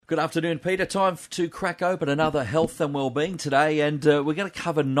Good afternoon, Peter. Time to crack open another health and wellbeing today, and we're going to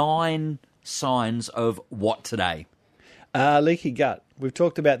cover 9 signs of what today? Leaky gut. We've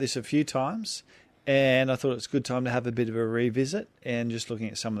talked about this a few times, and I thought it's a good time to have a bit of a revisit and just looking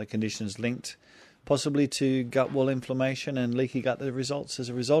at some of the conditions linked possibly to gut wall inflammation and leaky gut, the results as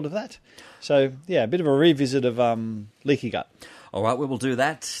a result of that. So, yeah, a bit of a revisit of leaky gut. All right, we will do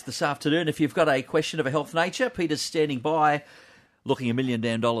that this afternoon. If you've got a question of a health nature, Peter's standing by. Looking $1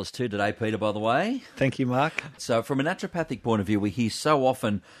 million too today, Peter, by the way. Thank you, Mark. So from a naturopathic point of view, we hear so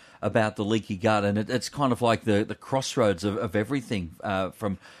often about the leaky gut, and it's kind of like the crossroads of everything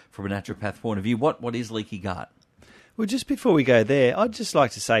from a naturopath point of view. What is leaky gut? Well, just before we go there, I'd just like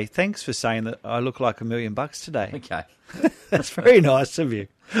to say thanks for saying that I look like $1 million today. Okay. That's very nice of you.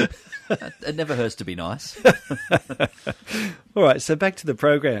 It never hurts to be nice. All right, so back to the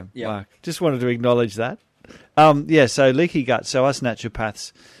program, Yep. Mark. Just wanted to acknowledge that. So leaky gut. So us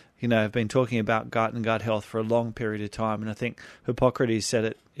naturopaths, have been talking about gut and gut health for a long period of time. And I think Hippocrates said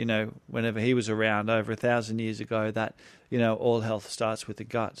it, whenever he was around over 1,000 years ago, that, all health starts with the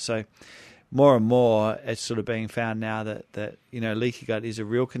gut. So more and more, it's sort of being found now that leaky gut is a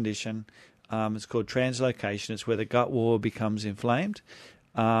real condition. It's called translocation. It's where the gut wall becomes inflamed,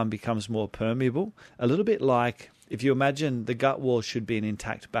 becomes more permeable. A little bit like, if you imagine the gut wall should be an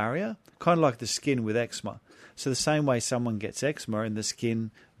intact barrier, kind of like the skin with eczema. So the same way someone gets eczema and the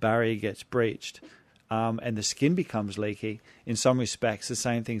skin barrier gets breached and the skin becomes leaky, in some respects the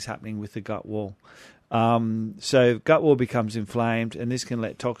same thing's happening with the gut wall. So gut wall becomes inflamed, and this can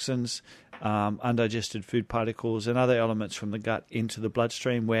let toxins, undigested food particles and other elements from the gut into the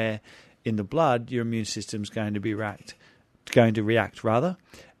bloodstream, where in the blood your immune system's going to react.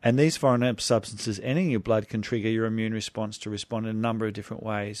 And these foreign substances entering your blood can trigger your immune response to respond in a number of different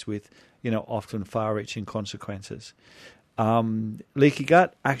ways with, often far-reaching consequences. Leaky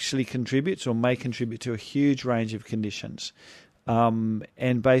gut actually contributes or may contribute to a huge range of conditions.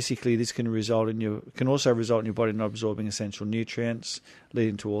 And basically this can also result in your body not absorbing essential nutrients,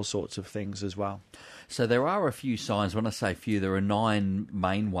 leading to all sorts of things as well. So there are a few signs. When I say few, there are 9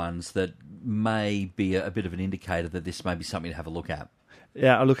 main ones that may be a bit of an indicator that this may be something to have a look at.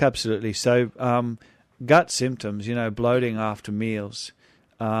 Yeah, look, absolutely. So gut symptoms, bloating after meals,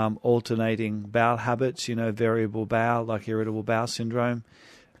 alternating bowel habits, variable bowel, like irritable bowel syndrome,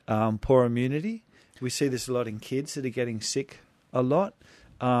 poor immunity. We see this a lot in kids that are getting sick a lot.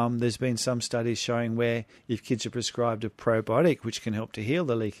 There's been some studies showing where if kids are prescribed a probiotic, which can help to heal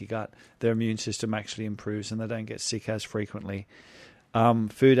the leaky gut, their immune system actually improves and they don't get sick as frequently.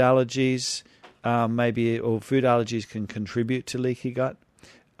 Food allergies, food allergies can contribute to leaky gut.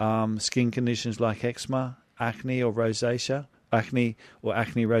 Skin conditions like eczema, acne rosacea.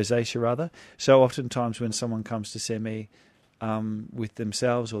 So oftentimes when someone comes to see me with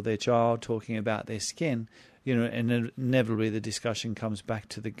themselves or their child talking about their skin, and inevitably the discussion comes back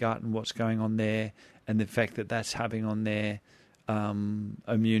to the gut and what's going on there and the effect that that's having on their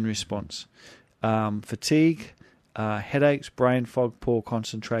immune response. Fatigue, headaches, brain fog, poor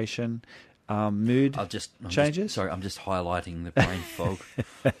concentration, mood changes. I'm just highlighting the brain fog,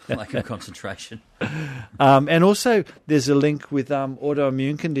 lack of concentration. And also there's a link with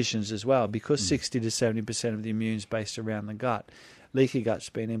autoimmune conditions as well, because 60 to 70% of the immune is based around the gut. Leaky gut's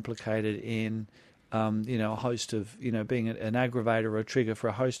been implicated in a host of, being an aggravator or a trigger for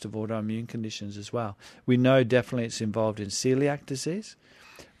a host of autoimmune conditions as well. We know definitely it's involved in celiac disease,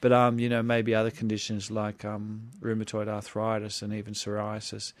 but, maybe other conditions like rheumatoid arthritis and even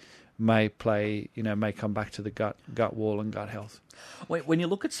psoriasis may come back to the gut wall and gut health. When you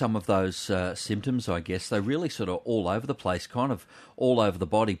look at some of those symptoms, I guess, they're really sort of all over the place, kind of all over the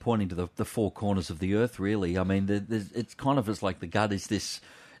body, pointing to the 4 corners of the earth, really. I mean, it's kind of as like the gut is this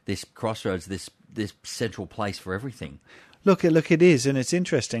crossroads, this central place for everything. Look, it is, and it's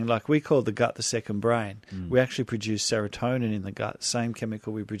interesting. Like, we call the gut the second brain. We actually produce serotonin in the gut, same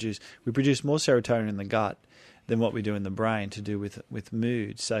chemical we produce. We produce more serotonin in the gut than what we do in the brain to do with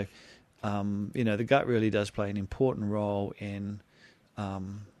mood. So, the gut really does play an important role in,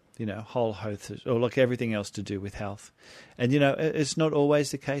 whole health, or like everything else to do with health. And, it's not always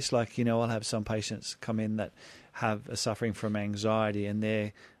the case. Like, I'll have some patients come in that are suffering from anxiety, and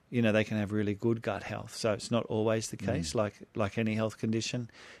they're they can have really good gut health. So it's not always the case, like any health condition.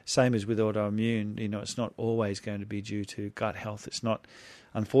 Same as with autoimmune, it's not always going to be due to gut health. It's not,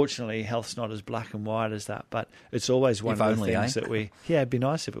 unfortunately, health's not as black and white as that, but it's always one of the things that it'd be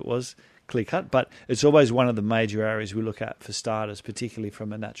nice if it was clear cut, but it's always one of the major areas we look at for starters, particularly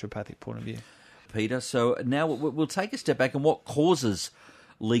from a naturopathic point of view. Peter, so now we'll take a step back, and what causes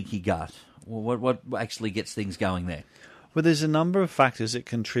leaky gut? What actually gets things going there? Well, there's a number of factors that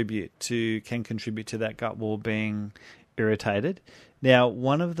can contribute to that gut wall being irritated. Now,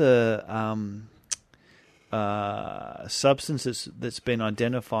 one of the substances that's been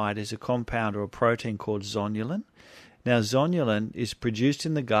identified is a compound or a protein called zonulin. Now, zonulin is produced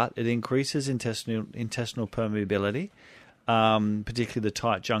in the gut. It increases intestinal permeability, particularly the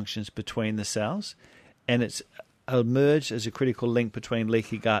tight junctions between the cells, and it's emerged as a critical link between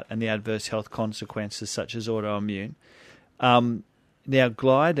leaky gut and the adverse health consequences such as autoimmune. Now,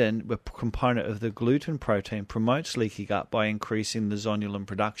 gliadin, a component of the gluten protein, promotes leaky gut by increasing the zonulin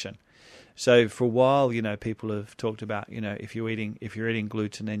production. So for a while, people have talked about, if you're eating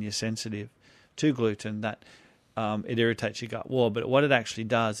gluten and you're sensitive to gluten, that it irritates your gut wall. But what it actually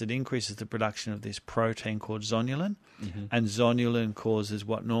does, it increases the production of this protein called zonulin, and zonulin causes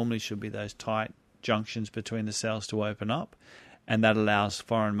what normally should be those tight junctions between the cells to open up, and that allows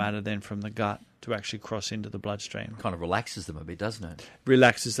foreign matter then from the gut to actually cross into the bloodstream. Kind of relaxes them a bit, doesn't it?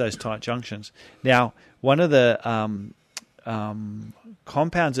 Relaxes those tight junctions. Now, one of the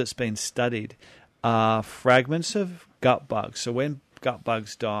compounds that's been studied are fragments of gut bugs. So when gut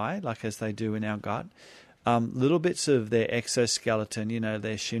bugs die, like as they do in our gut, little bits of their exoskeleton,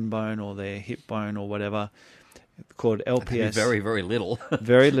 their shin bone or their hip bone or whatever, called LPS. Very, very little.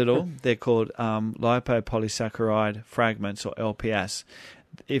 Very little. They're called lipopolysaccharide fragments, or LPS.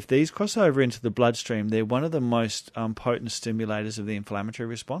 If these cross over into the bloodstream, they're one of the most potent stimulators of the inflammatory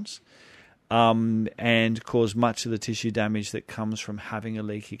response, and cause much of the tissue damage that comes from having a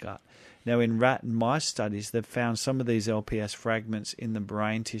leaky gut. Now, in rat and mice studies, they've found some of these LPS fragments in the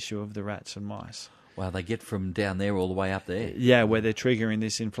brain tissue of the rats and mice. Wow, they get from down there all the way up there. Yeah, where they're triggering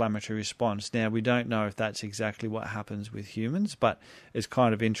this inflammatory response. Now, we don't know if that's exactly what happens with humans, but it's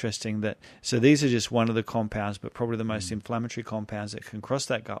kind of interesting that... So these are just one of the compounds, but probably the most inflammatory compounds that can cross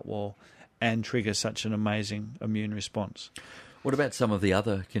that gut wall and trigger such an amazing immune response. What about some of the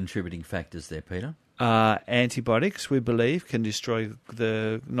other contributing factors there, Peter? Antibiotics, we believe, can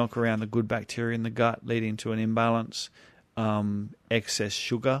knock around the good bacteria in the gut, leading to an imbalance. Excess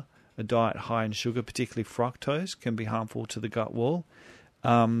sugar. A diet high in sugar, particularly fructose, can be harmful to the gut wall.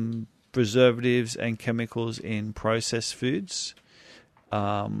 Preservatives and chemicals in processed foods.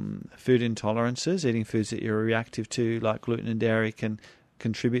 Food intolerances, eating foods that you're reactive to, like gluten and dairy, can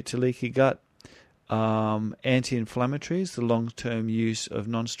contribute to leaky gut. Anti-inflammatories, the long-term use of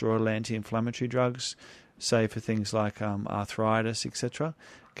non-steroidal anti-inflammatory drugs, say for things like arthritis, etc.,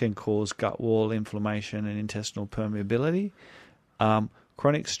 can cause gut wall inflammation and intestinal permeability.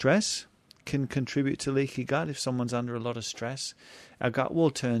 Chronic stress can contribute to leaky gut if someone's under a lot of stress. Our gut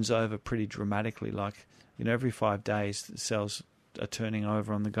wall turns over pretty dramatically, like, every 5 days the cells are turning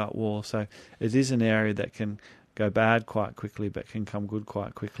over on the gut wall. So it is an area that can go bad quite quickly, but can come good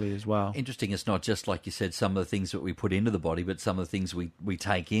quite quickly as well. Interesting, it's not just, like you said, some of the things that we put into the body, but some of the things we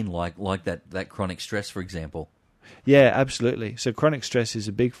take in, like that chronic stress, for example. Yeah, absolutely. So chronic stress is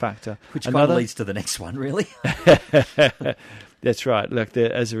a big factor. Which kind of leads to the next one, really. That's right. Look,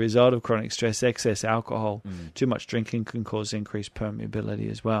 as a result of chronic stress, excess alcohol, too much drinking can cause increased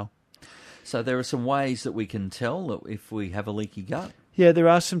permeability as well. So there are some ways that we can tell that if we have a leaky gut? Yeah, there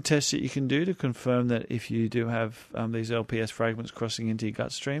are some tests that you can do to confirm that if you do have these LPS fragments crossing into your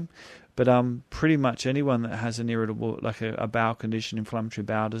gut stream. But pretty much anyone that has an irritable, like a bowel condition, inflammatory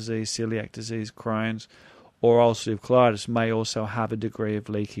bowel disease, celiac disease, Crohn's, or ulcerative colitis may also have a degree of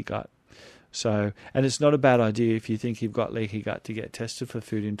leaky gut. So, and it's not a bad idea if you think you've got leaky gut to get tested for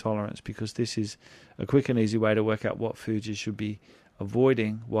food intolerance, because this is a quick and easy way to work out what foods you should be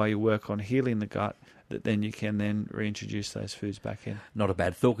avoiding while you work on healing the gut, that then you can then reintroduce those foods back in. Not a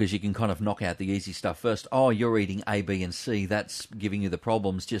bad thought, because you can kind of knock out the easy stuff first. Oh, you're eating A, B, and C. That's giving you the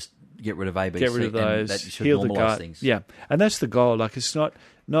problems. Just get rid of A, B, C. Get rid of those. And that should heal normalise the gut. things. Yeah, and that's the goal. Like, it's not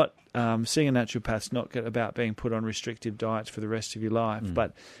seeing a naturopath's not about being put on restrictive diets for the rest of your life,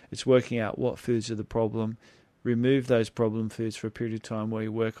 but it's working out what foods are the problem, remove those problem foods for a period of time where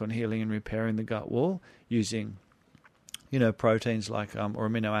you work on healing and repairing the gut wall using, proteins like or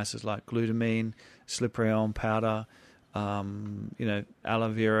amino acids like glutamine, slipperyelm powder, aloe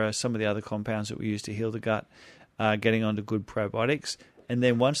vera, some of the other compounds that we use to heal the gut, getting onto good probiotics. And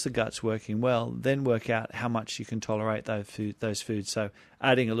then once the gut's working well, then work out how much you can tolerate those foods. So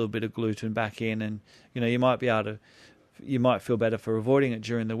adding a little bit of gluten back in, and you might feel better for avoiding it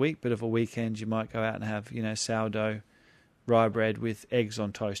during the week, but of a weekend you might go out and have sourdough rye bread with eggs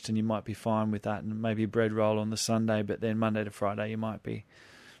on toast, and you might be fine with that, and maybe a bread roll on the Sunday, but then Monday to Friday you might be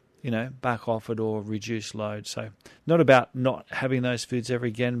back off it or reduce load. So not about not having those foods ever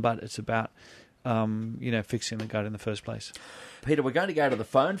again, but it's about fixing the gut in the first place. Peter, we're going to go to the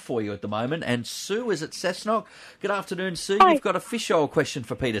phone for you at the moment, and Sue is at Cessnock. Good afternoon, Sue. Hi. You've got a fish oil question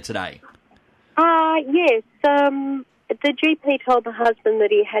for Peter today. Yes. The GP told my husband that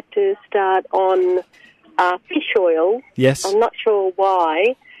he had to start on fish oil. Yes. I'm not sure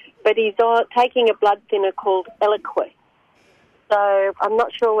why, but he's taking a blood thinner called Eliquis. So I'm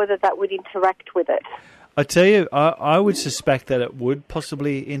not sure whether that would interact with it. I tell you, I would suspect that it would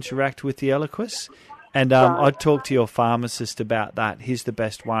possibly interact with the Eliquis. And Right. I'd talk to your pharmacist about that. He's the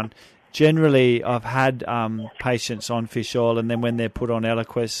best one. Generally, I've had patients on fish oil, and then when they're put on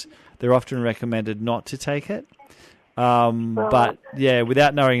Eliquis, they're often recommended not to take it. But, yeah,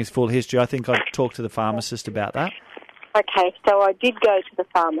 without knowing his full history, I think I'd talk to the pharmacist about that. Okay, so I did go to the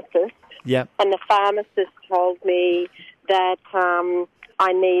pharmacist, Yep. and the pharmacist told me that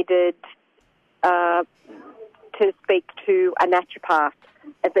I needed to speak to a naturopath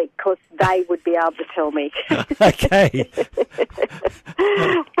because they would be able to tell me. Okay.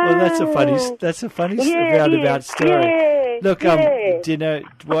 Well, that's a funny roundabout story. Yeah, Look, yeah. do you know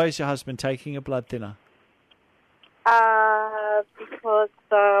why is your husband taking a blood thinner? Because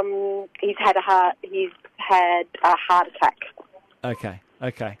he's had a heart attack. Okay.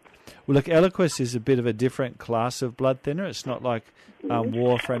 Well, look, Eliquis is a bit of a different class of blood thinner. It's not like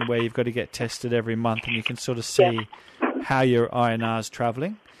Warfarin where you've got to get tested every month and you can sort of see how your INR is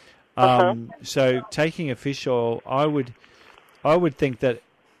travelling. So taking a fish oil, I would think that,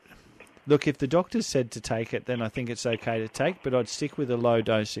 look, if the doctor said to take it, then I think it's okay to take, but I'd stick with a low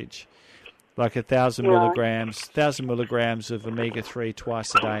dosage, like 1,000 milligrams of omega-3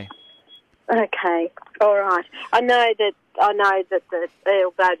 twice a day. Okay, all right. I know that although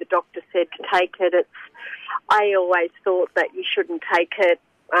the doctor said to take it, I always thought that you shouldn't take it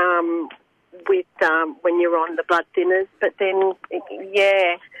when you're on the blood thinners. But then,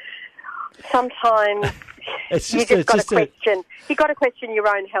 sometimes you got to question your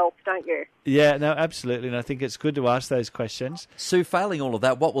own health, don't you? Yeah, no, absolutely, and I think it's good to ask those questions. Sue, failing all of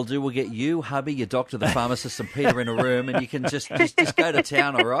that, what we'll do, we'll get you, hubby, your doctor, the pharmacist, and Peter in a room, and you can just go to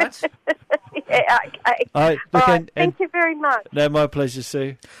town, all right? Yeah, okay. All right, thank you very much. No, my pleasure,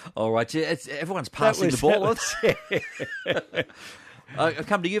 Sue. All right, everyone's passing the ball. I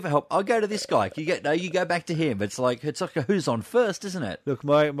come to you for help. I'll go to this guy. You go back to him. It's like a who's on first, isn't it? Look,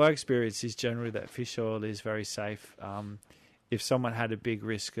 my experience is generally that fish oil is very safe. If someone had a big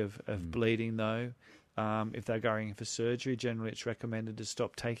risk of bleeding, though, if they're going in for surgery, generally it's recommended to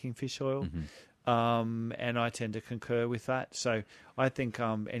stop taking fish oil. Mm-hmm. And I tend to concur with that. So I think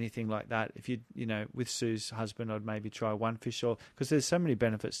anything like that, if with Sue's husband, I'd maybe try one fish oil because there's so many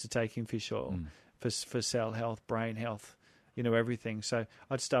benefits to taking fish oil for cell health, brain health, everything. So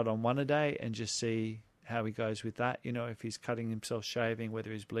I'd start on one a day and just see how he goes with that. If he's cutting himself shaving,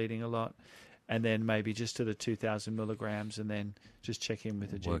 whether he's bleeding a lot, and then maybe just to the 2,000 milligrams, and then just check in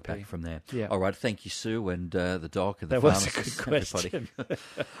with the GP. Work back from there. Yeah. All right. Thank you, Sue, and the doc and the that was pharmacist. a good question.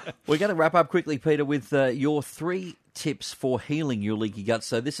 We're going to wrap up quickly, Peter, with your 3 tips for healing your leaky gut.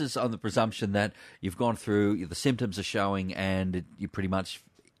 So this is on the presumption that you've gone through, the symptoms are showing, and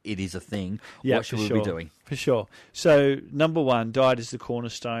it is a thing. Yeah, what should we be doing? For sure. So, number 1, diet is the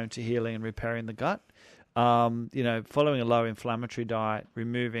cornerstone to healing and repairing the gut. Following a low inflammatory diet,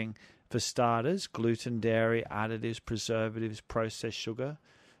 removing, for starters, gluten, dairy, additives, preservatives, processed sugar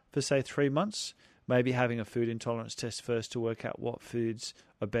for, say, 3 months. Maybe having a food intolerance test first to work out what foods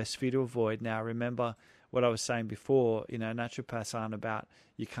are best for you to avoid. Now, remember what I was saying before, naturopaths aren't about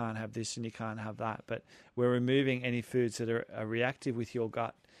you can't have this and you can't have that, but we're removing any foods that are reactive with your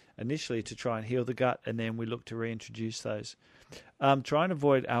gut initially to try and heal the gut, and then we look to reintroduce those. Try and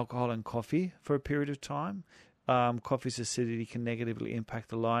avoid alcohol and coffee for a period of time. Coffee's acidity can negatively impact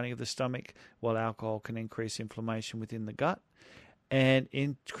the lining of the stomach, while alcohol can increase inflammation within the gut. And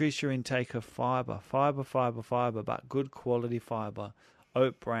increase your intake of fibre, but good quality fibre.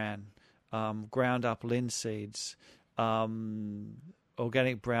 Oat bran, ground up linseeds,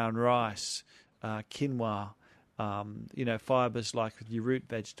 organic brown rice, quinoa, fibres like your root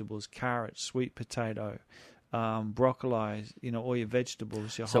vegetables, carrots, sweet potato, broccoli, all your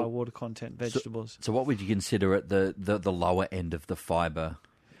vegetables, your high water content vegetables. So what would you consider at the lower end of the fibre?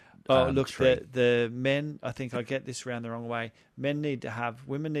 Look, tree? the men, I think I get this around the wrong way. Women need to have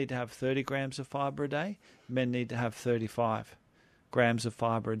 30 grams of fibre a day. Men need to have 35 grams of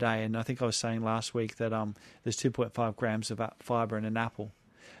fibre a day. And I think I was saying last week that there's 2.5 grams of fibre in an apple.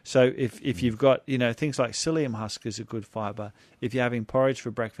 So if you've got, things like psyllium husk is a good fibre. If you're having porridge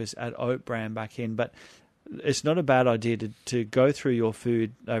for breakfast, add oat bran back in. But it's not a bad idea to go through your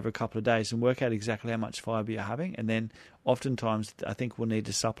food over a couple of days and work out exactly how much fibre you're having. And then oftentimes I think we'll need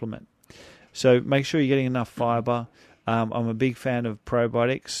to supplement. So make sure you're getting enough fibre. I'm a big fan of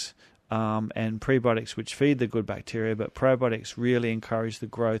probiotics and prebiotics, which feed the good bacteria, but probiotics really encourage the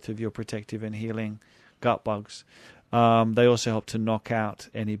growth of your protective and healing gut bugs. They also help to knock out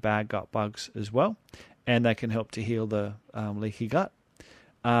any bad gut bugs as well, and they can help to heal the leaky gut.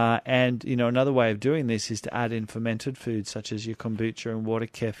 And, another way of doing this is to add in fermented foods such as your kombucha and water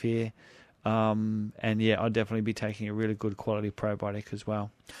kefir. I'd definitely be taking a really good quality probiotic as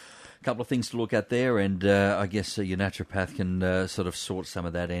well. A couple of things to look at there, and I guess your naturopath can sort of sort some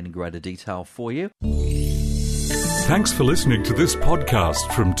of that in greater detail for you. Thanks for listening to this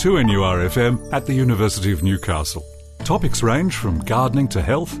podcast from 2NURFM at the University of Newcastle. Topics range from gardening to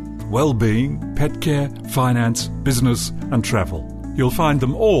health, well-being, pet care, finance, business and travel. You'll find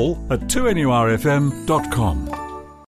them all at 2NURFM.com.